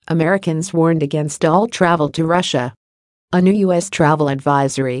Americans warned against all travel to Russia. A new U.S. travel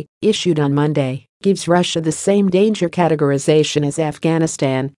advisory, issued on Monday, gives Russia the same danger categorization as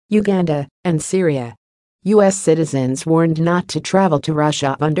Afghanistan, Uganda, and Syria. U.S. citizens warned not to travel to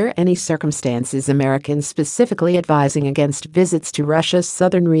Russia under any circumstances, Americans specifically advising against visits to Russia's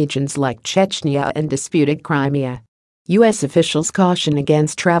southern regions like Chechnya and disputed Crimea. U.S. officials caution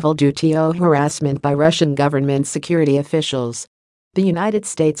against travel due to harassment by Russian government security officials. The United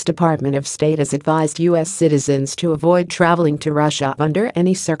States Department of State has advised U.S. citizens to avoid traveling to Russia under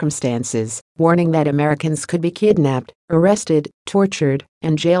any circumstances, warning that Americans could be kidnapped, arrested, tortured,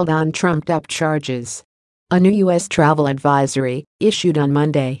 and jailed on trumped-up charges. A new U.S. travel advisory, issued on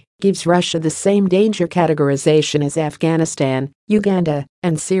Monday, gives Russia the same danger categorization as Afghanistan, Uganda,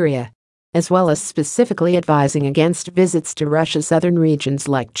 and Syria, as well as specifically advising against visits to Russia's southern regions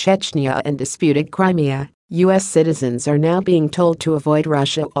like Chechnya and disputed Crimea. U.S. citizens are now being told to avoid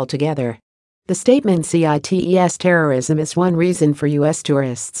Russia altogether. The statement cites terrorism as one reason for U.S.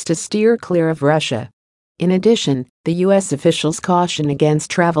 tourists to steer clear of Russia. In addition, the U.S. officials caution against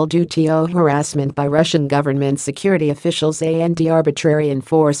travel due to harassment by Russian government security officials and arbitrary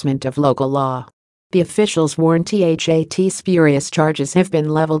enforcement of local law. The officials warn that spurious charges have been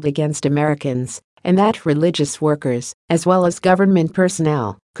leveled against Americans, and that religious workers, as well as government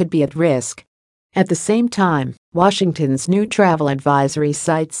personnel, could be at risk. At the same time, Washington's new travel advisory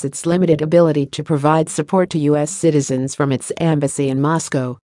cites its limited ability to provide support to U.S. citizens from its embassy in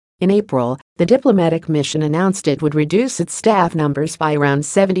Moscow. In April, the diplomatic mission announced it would reduce its staff numbers by around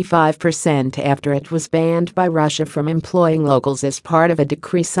 75% after it was banned by Russia from employing locals as part of a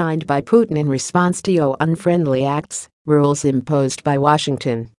decree signed by Putin in response to unfriendly acts, rules imposed by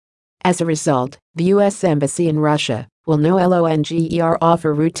Washington. As a result, the U.S. Embassy in Russia will no longer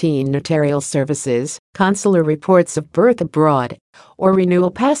offer routine notarial services, consular reports of birth abroad, or renewal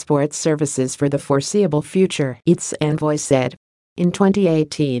passport services for the foreseeable future, its envoy said. In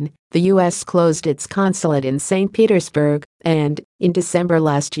 2018, the U.S. closed its consulate in St. Petersburg and, in December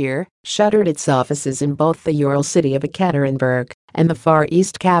last year, shuttered its offices in both the Ural city of Ekaterinburg and the Far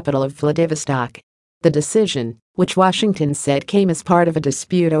East capital of Vladivostok. The decision, which Washington said came as part of a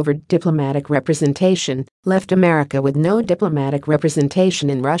dispute over diplomatic representation, left America with no diplomatic representation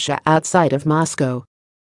in Russia outside of Moscow.